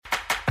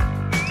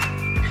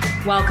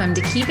Welcome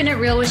to Keeping It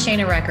Real with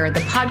Shayna Recker, the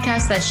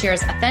podcast that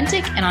shares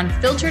authentic and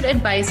unfiltered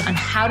advice on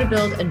how to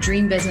build a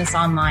dream business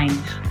online.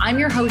 I'm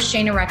your host,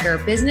 Shayna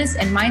Recker, business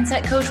and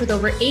mindset coach with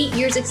over 8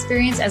 years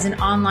experience as an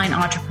online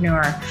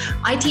entrepreneur.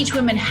 I teach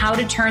women how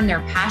to turn their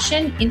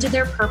passion into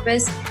their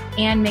purpose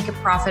and make a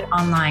profit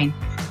online.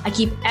 I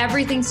keep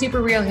everything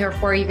super real here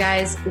for you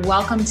guys.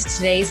 Welcome to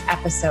today's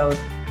episode.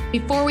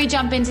 Before we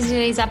jump into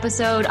today's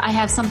episode, I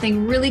have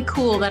something really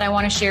cool that I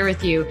want to share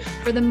with you.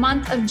 For the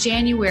month of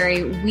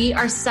January, we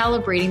are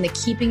celebrating the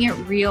Keeping It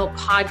Real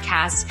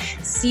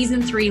podcast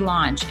season 3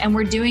 launch, and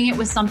we're doing it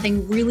with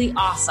something really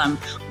awesome.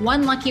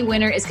 One lucky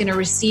winner is going to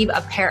receive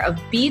a pair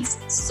of Beats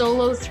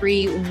Solo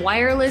 3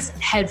 wireless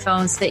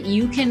headphones that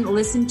you can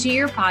listen to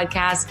your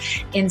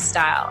podcast in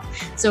style.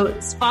 So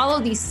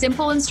follow these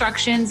simple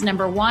instructions.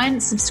 Number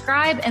 1,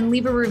 subscribe and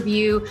leave a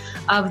review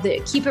of the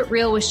Keep It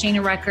Real with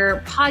Shayna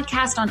Recker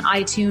podcast on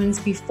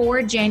iTunes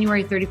before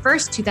January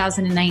 31st,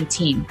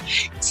 2019.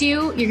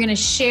 2, you're going to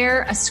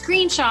share a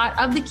screenshot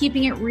of the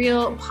Keeping It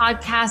Real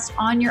podcast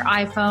on your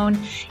iPhone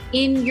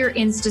in your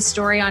Insta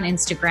story on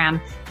Instagram.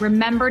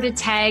 Remember to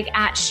tag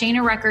at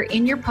Shayna Recker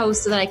in your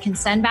post so that I can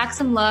send back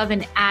some love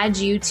and add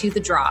you to the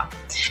draw.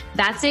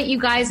 That's it, you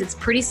guys. It's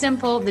pretty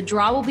simple. The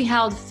draw will be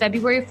held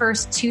February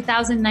 1st,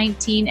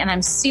 2019, and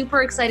I'm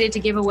super excited to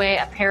give away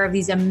a pair of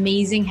these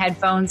amazing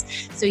headphones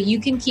so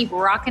you can keep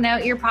rocking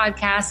out your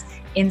podcast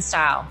in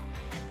style.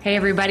 Hey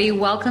everybody,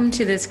 welcome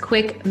to this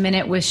quick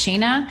minute with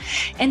Shayna.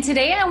 And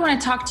today I want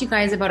to talk to you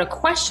guys about a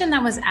question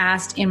that was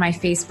asked in my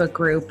Facebook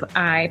group.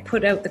 I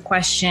put out the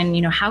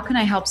question, how can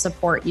I help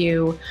support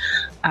you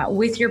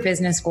with your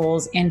business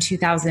goals in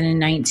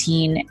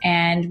 2019?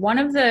 And one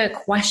of the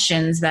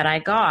questions that I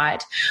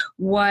got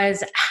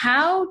was,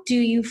 how do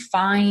you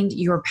find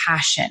your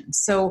passion?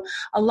 So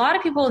a lot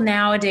of people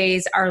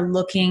nowadays are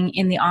looking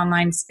in the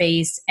online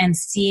space and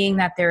seeing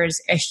that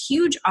there's a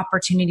huge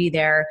opportunity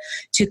there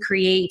to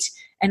create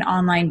an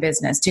online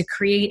business, to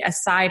create a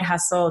side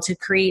hustle, to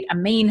create a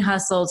main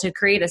hustle, to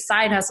create a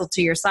side hustle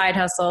to your side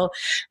hustle.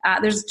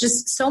 There's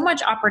just so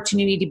much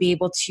opportunity to be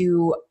able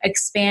to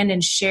expand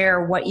and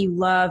share what you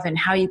love and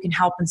how you can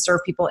help and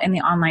serve people in the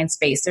online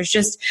space. There's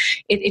just,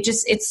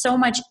 it's so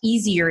much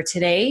easier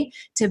today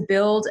to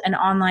build an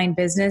online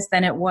business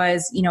than it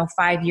was,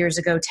 5 years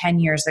ago, 10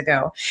 years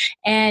ago.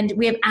 And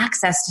we have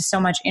access to so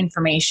much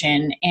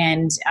information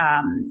and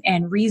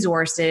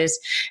resources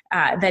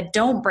that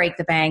don't break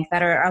the bank,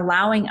 that are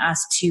allowing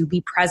us to be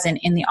present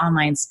in the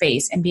online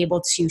space and be able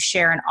to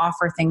share and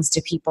offer things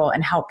to people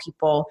and help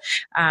people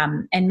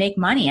and make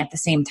money at the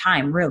same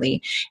time,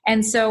 really.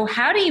 And so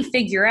how do you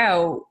figure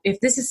out if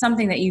this is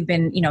something that you've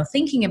been,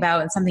 thinking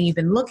about and something you've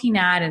been looking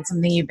at and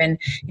something you've been,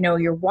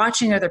 you're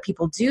watching other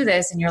people do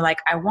this and you're like,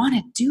 I want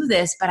to do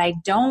this, but I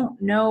don't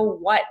know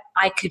what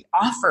I could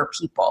offer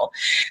people.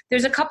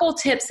 There's a couple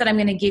tips that I'm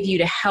going to give you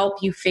to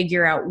help you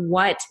figure out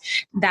what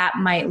that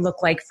might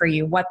look like for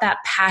you, what that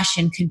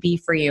passion could be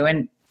for you.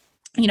 And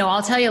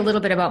I'll tell you a little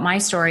bit about my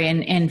story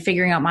and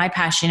figuring out my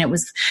passion. It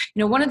was,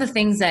 one of the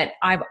things that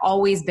I've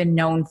always been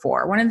known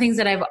for. One of the things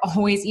that I've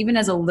always, even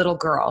as a little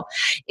girl,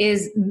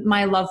 is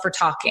my love for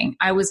talking.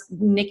 I was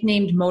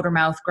nicknamed Motor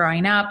Mouth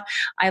growing up.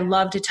 I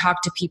love to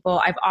talk to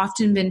people. I've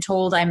often been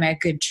told I'm a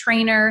good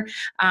trainer.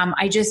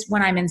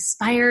 When I'm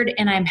inspired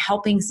and I'm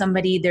helping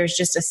somebody, there's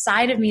just a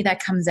side of me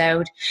that comes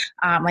out,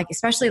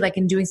 especially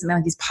in doing something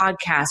like these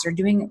podcasts or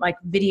doing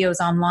videos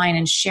online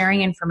and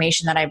sharing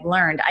information that I've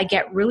learned. I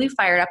get really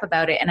fired up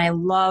about it, and I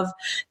love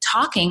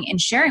talking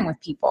and sharing with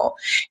people.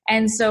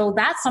 And so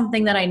that's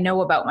something that I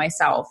know about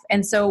myself.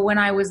 And so when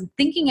I was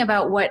thinking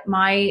about what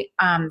my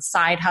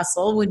side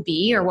hustle would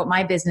be or what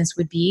my business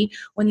would be,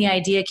 when the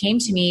idea came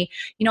to me,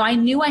 I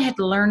knew I had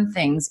learned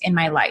things in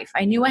my life.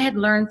 I knew I had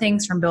learned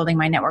things from building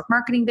my network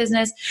marketing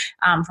business,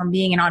 from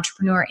being an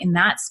entrepreneur in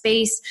that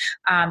space,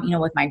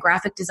 with my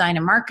graphic design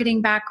and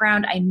marketing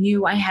background. I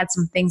knew I had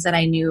some things that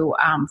I knew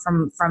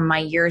from my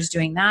years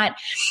doing that.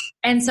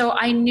 And so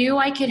I knew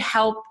I could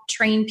help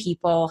train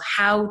people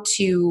how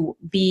to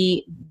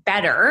be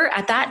better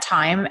at that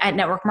time at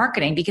network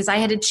marketing, because I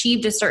had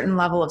achieved a certain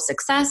level of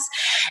success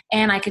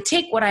and I could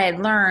take what I had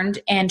learned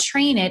and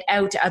train it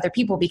out to other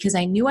people, because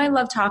I knew I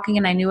loved talking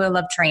and I knew I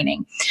loved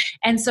training.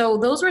 And so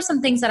those were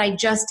some things that I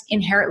just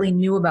inherently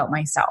knew about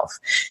myself.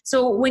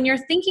 So when you're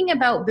thinking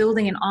about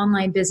building an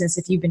online business,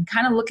 if you've been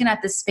kind of looking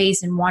at this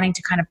space and wanting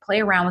to kind of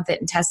play around with it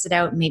and test it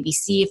out and maybe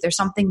see if there's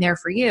something there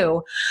for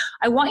you,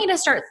 I want you to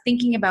start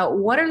thinking about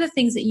what are the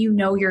things that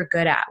you're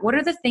good at? What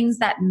are the things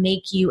that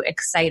make you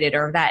excited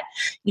or that,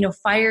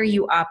 fire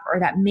you up or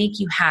that make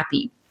you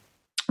happy?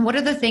 What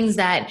are the things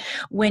that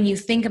when you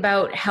think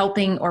about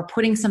helping or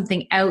putting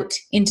something out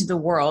into the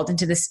world,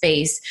 into the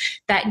space,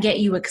 that get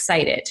you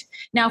excited?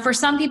 Now, for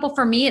some people,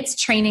 for me, it's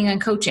training and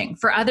coaching.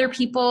 For other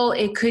people,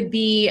 it could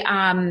be,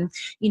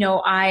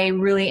 I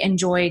really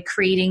enjoy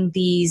creating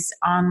these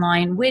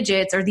online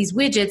widgets or these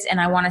widgets, and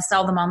I want to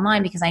sell them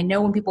online because I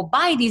know when people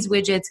buy these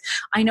widgets,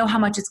 I know how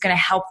much it's going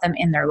to help them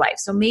in their life.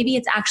 So maybe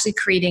it's actually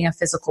creating a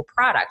physical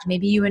product.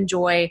 Maybe you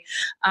enjoy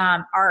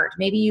art.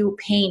 Maybe you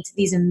paint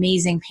these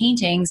amazing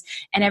paintings,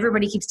 and and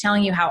everybody keeps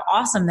telling you how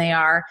awesome they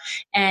are.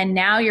 And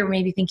now you're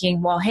maybe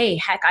thinking, well, hey,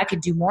 heck, I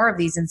could do more of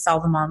these and sell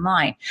them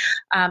online.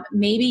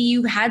 Maybe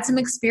you had some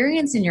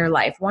experience in your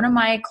life. One of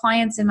my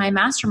clients in my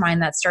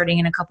mastermind that's starting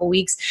in a couple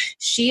weeks,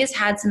 she has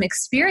had some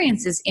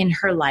experiences in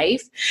her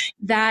life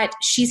that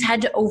she's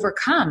had to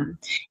overcome.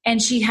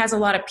 And she has a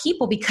lot of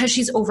people, because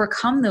she's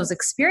overcome those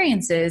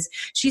experiences,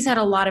 she's had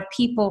a lot of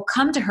people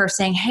come to her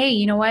saying, hey,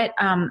 you know what?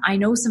 I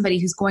know somebody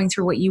who's going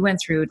through what you went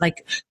through.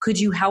 Like, could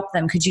you help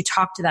them? Could you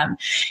talk to them?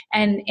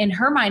 And in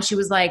her mind, she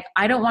was like,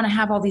 I don't want to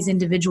have all these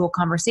individual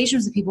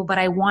conversations with people, but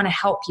I want to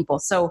help people.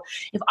 So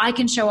if I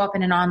can show up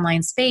in an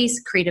online space,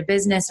 create a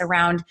business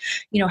around,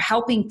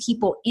 helping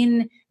people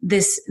in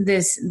this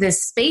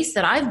space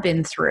that I've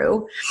been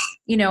through,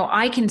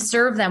 I can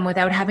serve them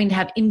without having to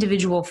have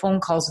individual phone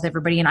calls with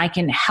everybody. And I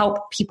can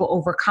help people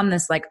overcome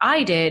this like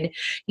I did,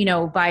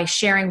 by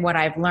sharing what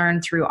I've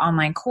learned through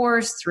online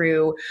course,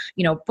 through,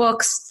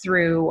 books,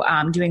 through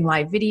doing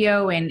live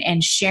video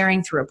and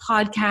sharing through a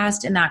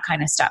podcast and that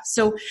kind of stuff.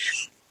 So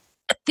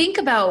think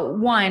about,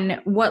 one,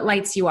 what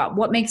lights you up?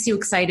 What makes you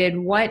excited?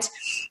 What,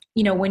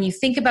 when you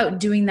think about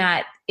doing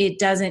that,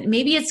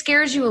 maybe it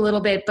scares you a little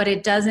bit, but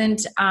it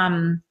doesn't,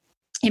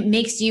 it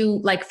makes you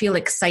like feel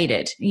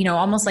excited,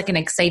 almost like an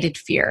excited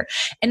fear.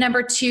 And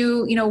number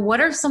two, what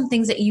are some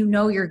things that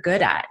you're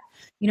good at?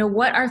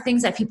 What are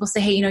things that people say,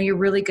 hey, you're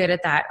really good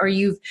at that, or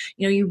you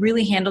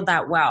really handled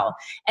that well.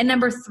 And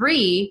number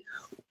three,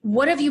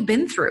 what have you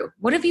been through?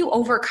 What have you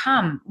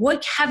overcome?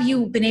 What have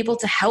you been able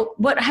to help?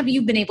 What have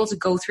you been able to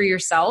go through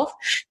yourself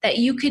that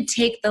you could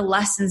take the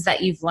lessons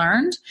that you've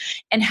learned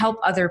and help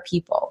other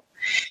people?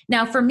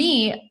 Now, for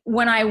me,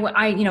 when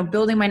I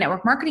building my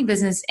network marketing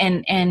business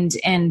and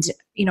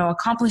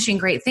accomplishing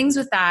great things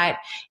with that,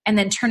 and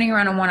then turning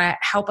around and want to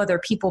help other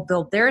people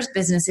build their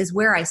business is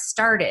where I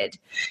started.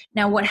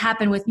 Now, what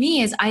happened with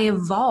me is I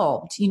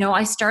evolved.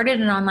 I started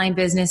an online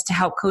business to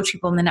help coach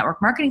people in the network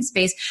marketing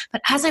space.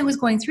 But as I was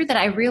going through that,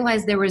 I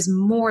realized there was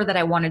more that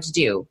I wanted to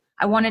do.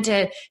 I wanted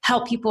to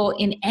help people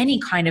in any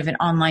kind of an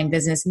online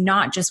business,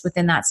 not just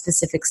within that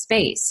specific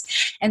space.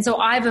 And so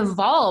I've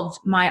evolved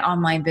my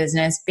online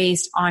business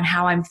based on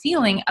how I'm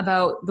feeling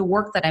about the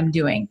work that I'm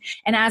doing.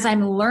 And as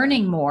I'm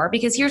learning more,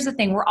 because here's the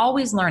thing, we're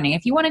always learning.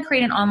 If you want to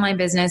create an online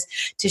business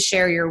to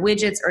share your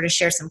widgets or to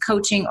share some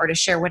coaching or to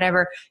share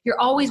whatever,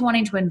 you're always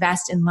wanting to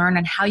invest and learn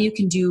on how you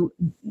can do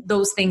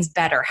those things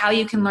better, how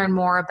you can learn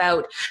more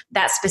about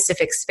that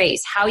specific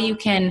space, how you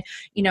can,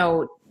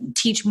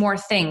 teach more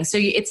things. So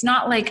it's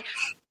not like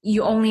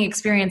you only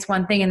experience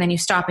one thing and then you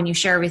stop and you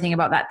share everything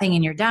about that thing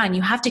and you're done.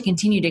 You have to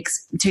continue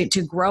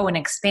to grow and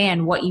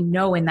expand what you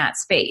know in that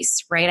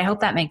space, right? I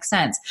hope that makes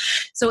sense.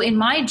 So in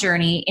my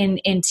journey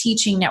in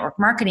teaching network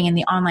marketing in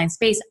the online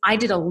space, I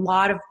did a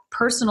lot of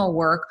personal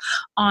work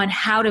on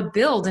how to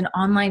build an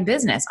online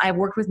business. I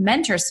worked with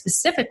mentors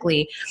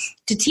specifically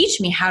to teach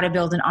me how to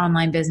build an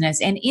online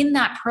business. And in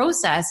that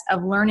process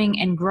of learning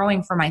and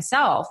growing for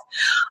myself,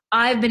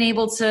 I've been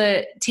able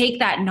to take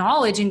that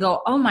knowledge and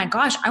go, oh my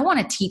gosh, I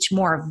want to teach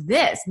more of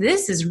this.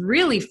 This is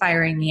really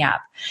firing me up.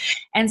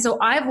 And so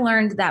I've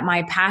learned that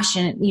my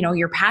passion,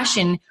 your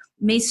passion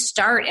may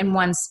start in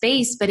one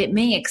space, but it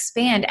may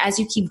expand as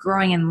you keep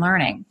growing and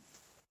learning.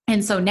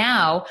 And so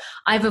now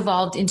I've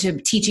evolved into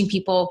teaching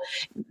people,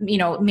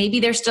 maybe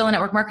they're still in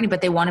network marketing,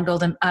 but they want to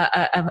build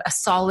a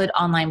solid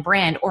online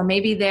brand, or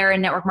maybe they're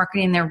in network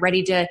marketing and they're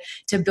ready to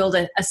build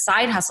a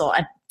side hustle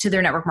to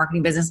their network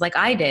marketing business like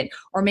I did.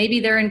 Or maybe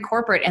they're in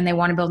corporate and they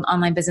want to build an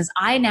online business.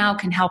 I now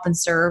can help and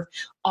serve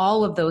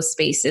all of those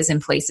spaces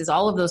and places,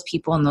 all of those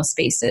people in those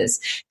spaces,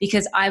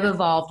 because I've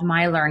evolved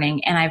my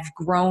learning and I've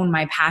grown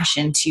my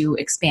passion to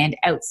expand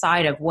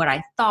outside of what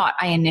I thought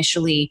I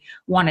initially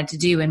wanted to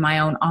do in my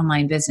own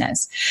online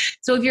business.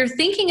 So if you're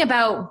thinking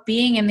about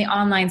being in the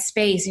online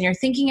space and you're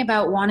thinking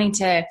about wanting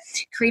to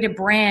create a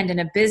brand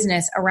and a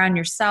business around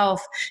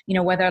yourself,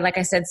 whether, like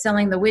I said,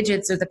 selling the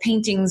widgets or the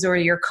paintings or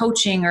your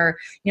coaching or,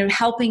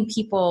 helping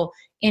people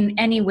in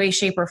any way,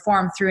 shape, or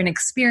form through an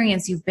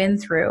experience you've been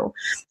through.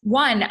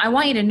 One, I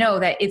want you to know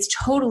that it's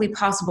totally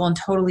possible and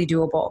totally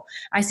doable.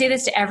 I say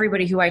this to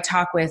everybody who I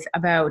talk with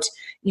about,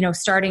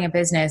 starting a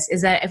business,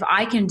 is that if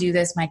I can do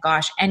this, my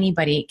gosh,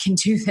 anybody can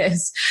do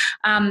this.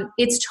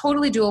 It's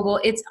totally doable.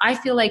 I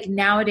feel like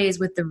nowadays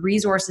with the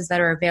resources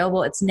that are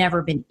available, it's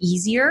never been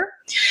easier.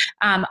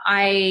 I'm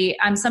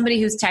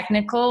somebody who's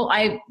technical.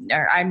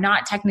 I'm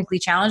not technically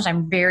challenged.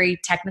 I'm very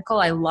technical.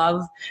 I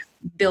love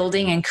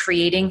building and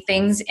creating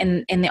things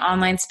in the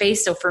online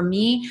space. So for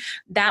me,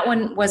 that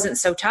one wasn't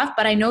so tough,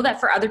 but I know that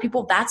for other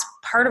people, that's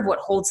part of what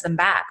holds them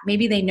back.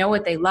 Maybe they know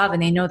what they love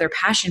and they know their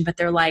passion, but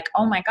they're like,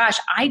 oh my gosh,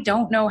 I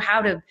don't know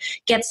how to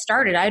get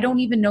started. I don't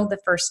even know the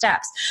first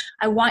steps.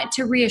 I want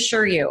to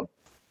reassure you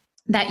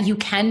that you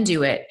can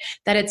do it,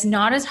 that it's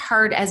not as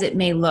hard as it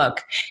may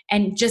look,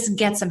 and just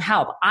get some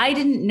help. I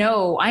didn't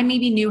know, I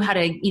maybe knew how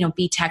to,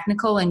 be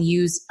technical and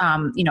use,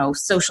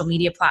 social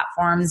media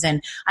platforms,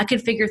 and I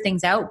could figure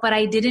things out, but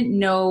I didn't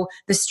know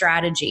the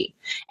strategy.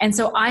 And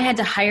so I had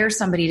to hire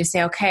somebody to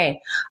say, okay,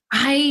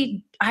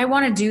 I I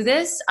want to do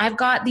this. I've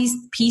got these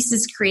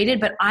pieces created,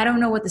 but I don't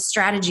know what the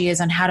strategy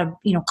is on how to,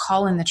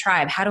 call in the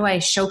tribe. How do I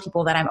show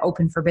people that I'm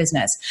open for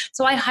business?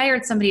 So I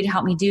hired somebody to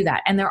help me do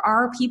that. And there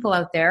are people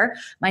out there,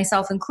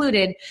 myself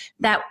included,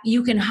 that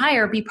you can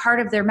hire, be part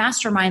of their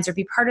masterminds or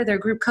be part of their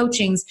group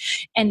coachings,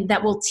 and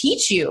that will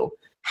teach you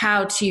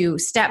how to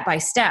step by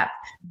step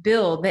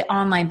build the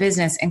online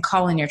business and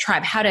call in your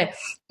tribe, how to,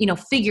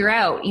 figure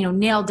out,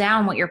 nail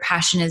down what your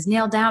passion is,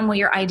 nail down what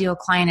your ideal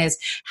client is,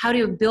 how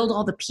to build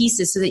all the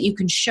pieces so that you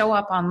can show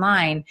up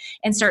online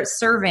and start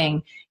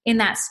serving in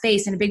that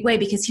space in a big way.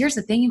 Because here's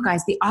the thing, you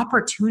guys, the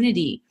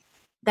opportunity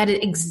that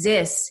it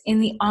exists in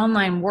the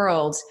online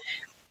world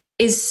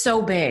is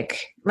so big.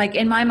 Like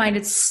in my mind,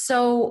 it's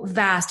so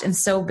vast and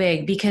so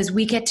big because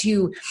we get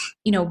to,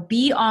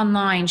 be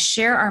online,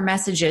 share our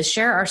messages,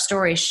 share our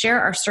stories,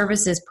 share our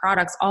services,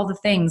 products, all the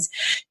things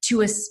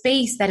to a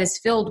space that is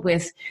filled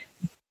with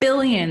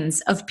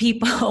billions of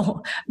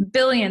people.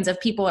 Billions of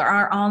people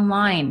are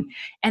online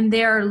and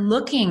they're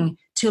looking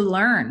to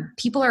learn.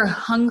 People are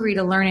hungry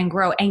to learn and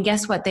grow. And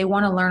guess what? They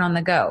want to learn on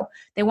the go.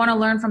 They want to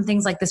learn from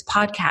things like this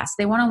podcast.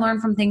 They want to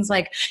learn from things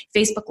like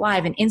Facebook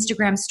Live and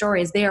Instagram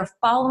stories. They are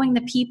following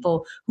the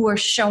people who are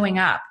showing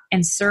up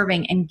and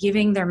serving and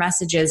giving their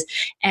messages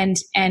and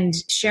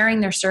sharing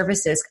their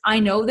services. I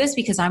know this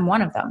because I'm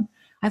one of them.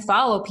 I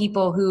follow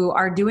people who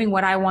are doing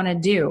what I want to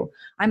do.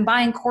 I'm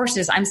buying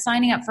courses. I'm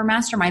signing up for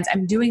masterminds.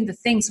 I'm doing the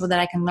things so that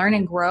I can learn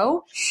and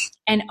grow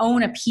and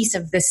own a piece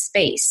of this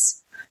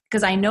space,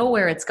 because I know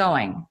where it's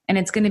going and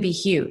it's going to be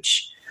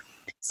huge.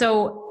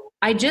 So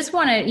I just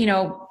want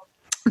to,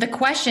 the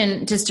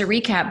question, just to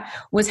recap,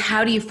 was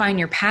how do you find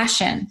your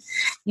passion?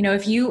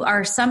 If you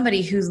are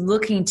somebody who's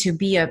looking to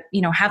be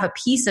have a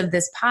piece of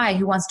this pie,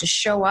 who wants to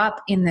show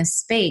up in this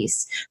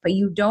space, but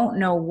you don't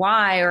know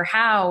why or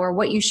how or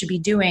what you should be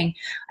doing,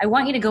 I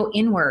want you to go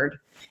inward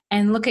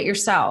and look at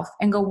yourself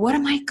and go, what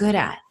am I good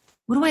at?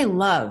 What do I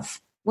love?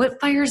 What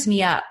fires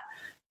me up?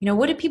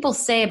 What do people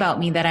say about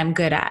me that I'm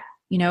good at?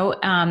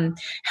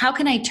 How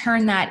can I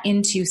turn that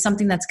into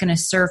something that's going to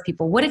serve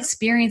people? What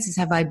experiences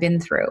have I been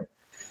through?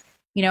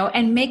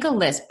 And make a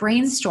list,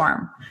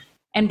 brainstorm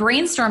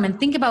and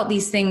think about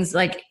these things.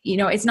 Like,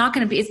 it's not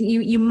going to be,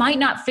 you might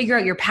not figure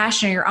out your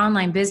passion or your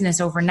online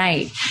business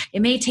overnight.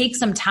 It may take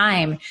some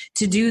time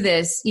to do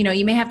this.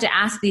 You may have to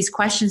ask these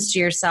questions to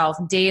yourself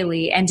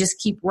daily and just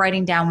keep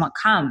writing down what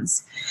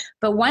comes.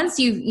 But once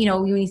when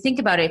you think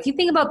about it, if you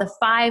think about the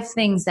 5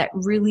 things that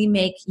really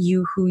make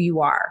you who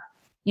you are,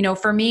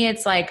 for me,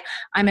 it's like,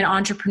 I'm an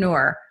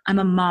entrepreneur. I'm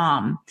a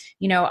mom.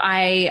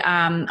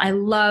 I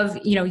love,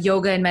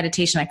 yoga and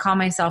meditation. I call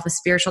myself a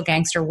spiritual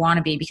gangster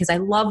wannabe because I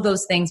love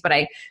those things, but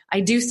I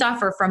do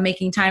suffer from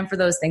making time for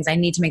those things. I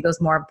need to make those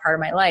more a part of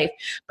my life.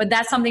 But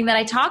that's something that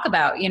I talk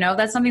about,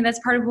 that's something that's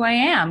part of who I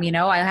am.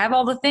 I have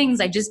all the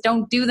things. I just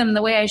don't do them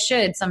the way I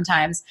should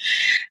sometimes.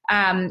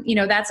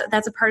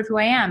 That's a part of who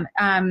I am.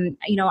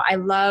 I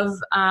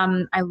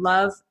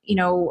love,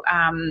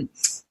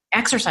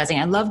 exercising.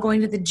 I love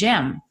going to the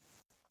gym.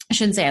 I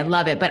shouldn't say I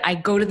love it, but I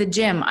go to the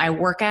gym, I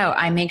work out,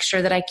 I make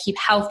sure that I keep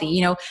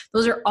healthy.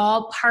 Those are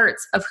all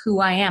parts of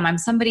who I am. I'm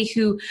somebody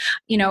who,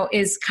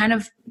 is kind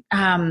of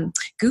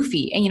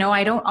goofy. And,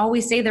 I don't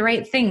always say the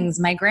right things.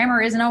 My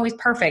grammar isn't always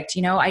perfect.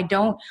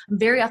 I'm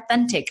very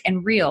authentic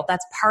and real.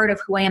 That's part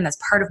of who I am. That's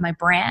part of my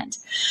brand.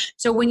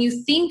 So when you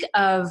think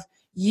of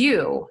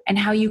you and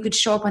how you could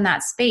show up in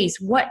that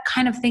space, what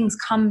kind of things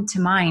come to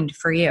mind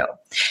for you?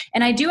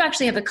 And I do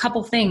actually have a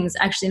couple things,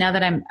 actually, now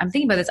that I'm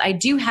thinking about this, I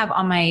do have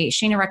on my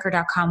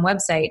ShanaRecker.com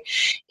website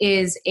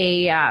is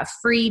a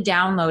free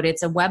download.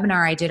 It's a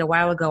webinar I did a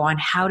while ago on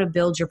how to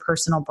build your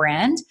personal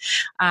brand.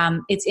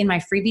 It's in my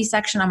freebie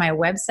section on my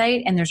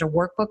website, and there's a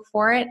workbook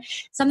for it.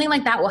 Something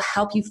like that will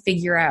help you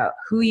figure out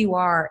who you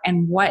are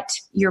and what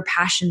your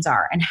passions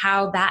are and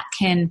how that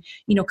can,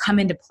 come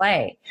into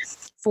play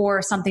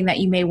for something that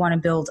you may want to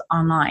build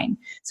online.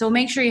 So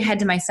make sure you head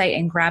to my site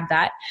and grab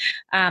that.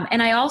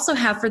 And I also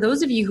have, for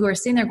those of you who are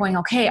sitting there going,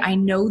 okay, I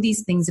know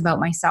these things about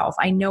myself.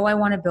 I know I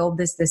want to build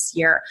this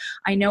year.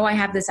 I know I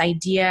have this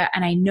idea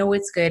and I know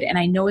it's good and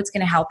I know it's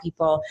going to help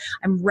people.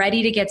 I'm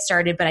ready to get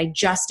started, but I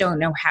just don't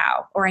know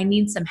how, or I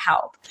need some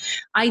help.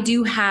 I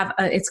do have,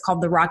 it's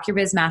called the Rock Your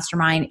Biz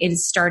Mastermind. It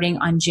is starting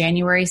on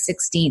January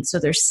 16th. So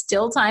there's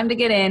still time to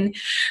get in.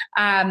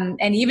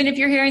 And even if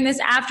you're hearing this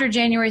after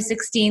January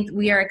 16th,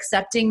 we are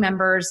accepting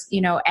members,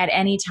 at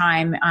any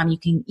time. You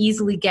can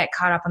easily get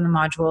caught up on the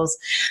modules.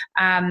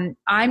 I'm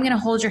going to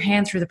hold your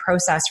hand through the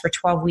process for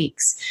 12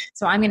 weeks.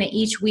 So I'm going to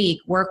each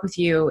week work with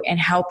you and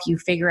help you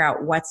figure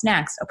out what's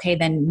next. Okay,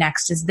 then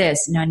next is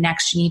this.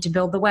 Next you need to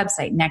build the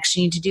website. Next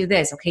you need to do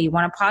this. Okay, you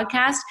want a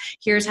podcast?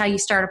 Here's how you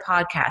start a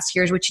podcast.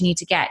 Here's what you need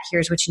to get.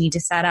 Here's what you need to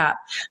set up.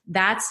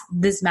 That's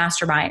this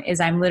mastermind, is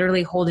I'm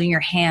literally holding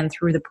your hand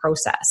through the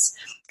process.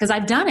 Because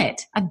I've done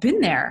it. I've been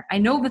there. I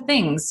know the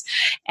things.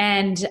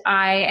 And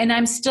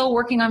I'm still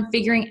working on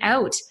figuring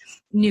out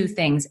new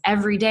things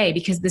every day,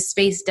 because the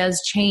space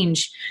does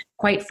change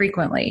quite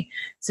frequently.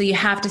 So you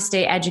have to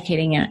stay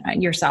educating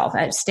yourself,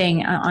 at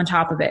staying on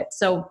top of it.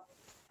 So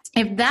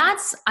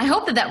I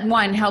hope that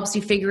one helps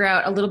you figure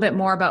out a little bit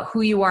more about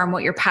who you are and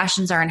what your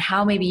passions are and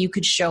how maybe you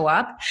could show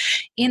up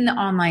in the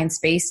online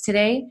space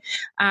today.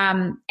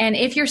 And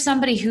if you're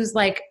somebody who's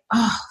like,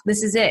 oh,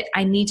 this is it,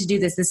 I need to do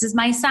this. This is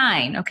my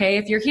sign. Okay.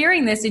 If you're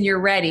hearing this and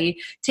you're ready,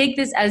 take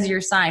this as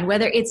your sign,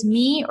 whether it's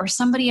me or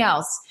somebody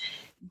else.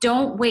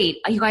 Don't wait.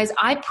 You guys,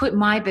 I put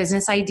my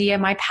business idea,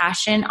 my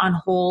passion on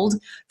hold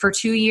for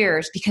 2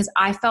 years because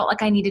I felt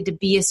like I needed to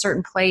be a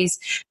certain place,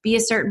 be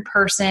a certain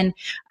person.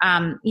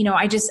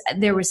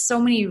 There was so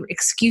many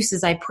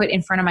excuses I put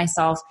in front of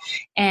myself.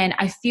 And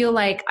I feel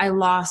like I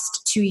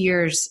lost 2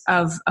 years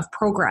of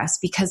progress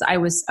because I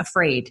was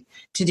afraid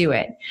to do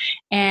it.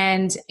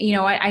 And,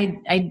 I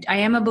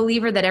am a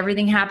believer that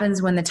everything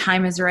happens when the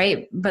time is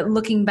right. But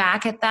looking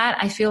back at that,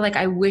 I feel like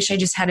I wish I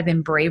just had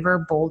been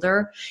braver,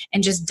 bolder,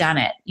 and just done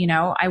it.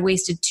 I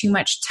wasted too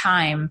much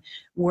time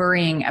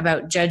worrying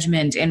about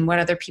judgment and what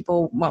other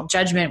people were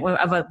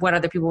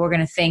going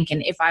to think.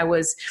 And if I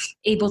was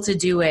able to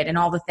do it and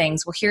all the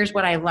things. Well, here's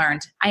what I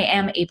learned. I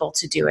am able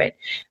to do it.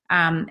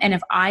 And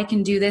if I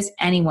can do this,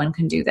 anyone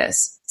can do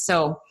this.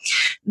 So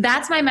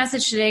that's my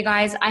message today,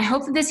 guys. I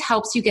hope that this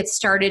helps you get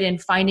started in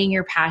finding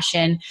your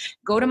passion.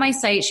 Go to my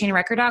site,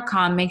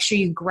 ShanaRecker.com. Make sure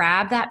you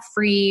grab that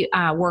free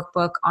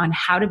workbook on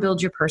how to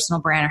build your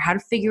personal brand or how to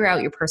figure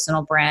out your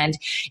personal brand.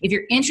 If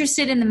you're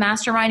interested in the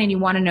mastermind and you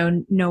want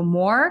to know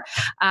more,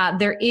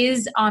 there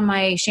is on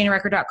my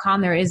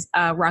ShanaRecker.com, there is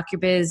a Rock Your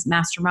Biz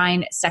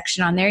Mastermind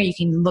section on there. You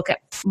can look at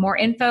more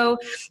info.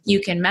 You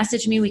can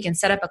message me. We can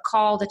set up a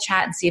call to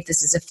chat and see if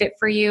this is a fit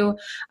for you.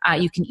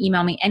 You can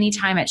email me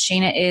anytime at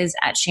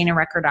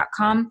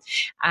ShanaIs@ShanaRecker.com.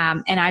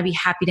 And I'd be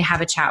happy to have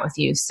a chat with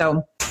you.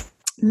 So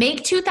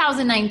make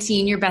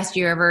 2019 your best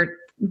year ever.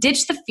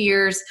 Ditch the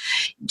fears,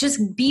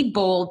 just be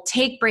bold,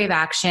 take brave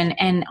action.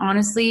 And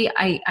honestly,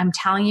 I'm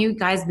telling you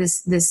guys,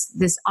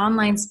 this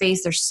online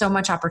space, there's so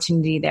much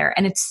opportunity there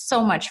and it's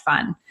so much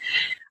fun.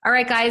 All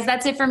right, guys,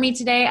 that's it for me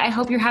today. I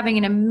hope you're having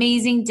an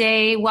amazing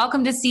day.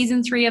 Welcome to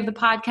season 3 of the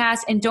podcast.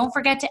 And don't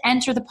forget to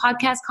enter the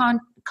podcast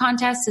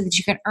contest so that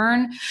you can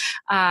earn,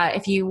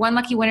 one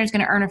lucky winner is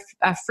going to earn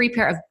a free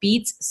pair of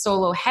Beats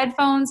Solo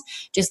headphones.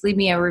 Just leave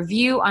me a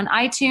review on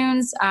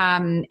iTunes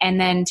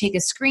and then take a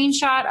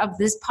screenshot of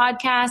this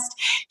podcast,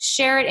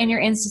 share it in your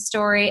Insta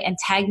story and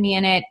tag me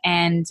in it.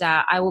 And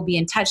I will be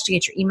in touch to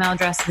get your email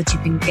address so that you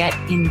can get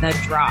in the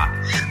draw.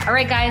 All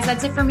right, guys,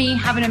 that's it for me.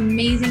 Have an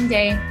amazing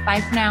day.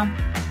 Bye for now.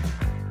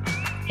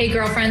 Hey,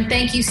 girlfriend,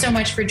 thank you so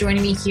much for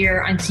joining me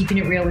here on Keeping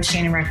It Real with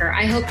Shana Recker.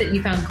 I hope that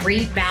you found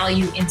great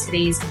value in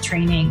today's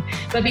training.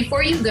 But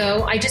before you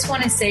go, I just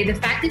want to say the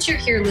fact that you're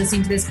here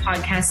listening to this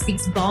podcast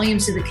speaks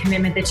volumes to the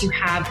commitment that you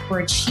have for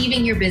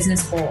achieving your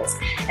business goals.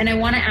 And I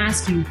want to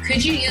ask you,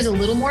 could you use a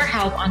little more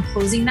help on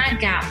closing that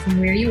gap from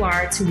where you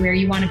are to where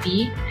you want to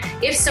be?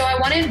 If so, I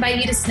want to invite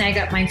you to snag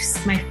up my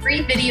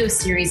free video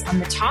series on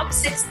the top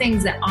 6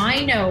 things that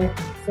I know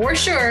for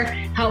sure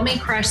help me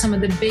crush some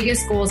of the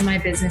biggest goals in my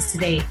business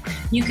today.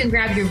 You can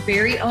grab your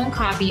very own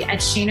copy at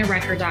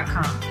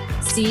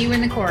ShanaRecker.com. See you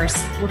in the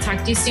course. We'll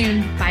talk to you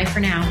soon. Bye for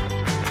now.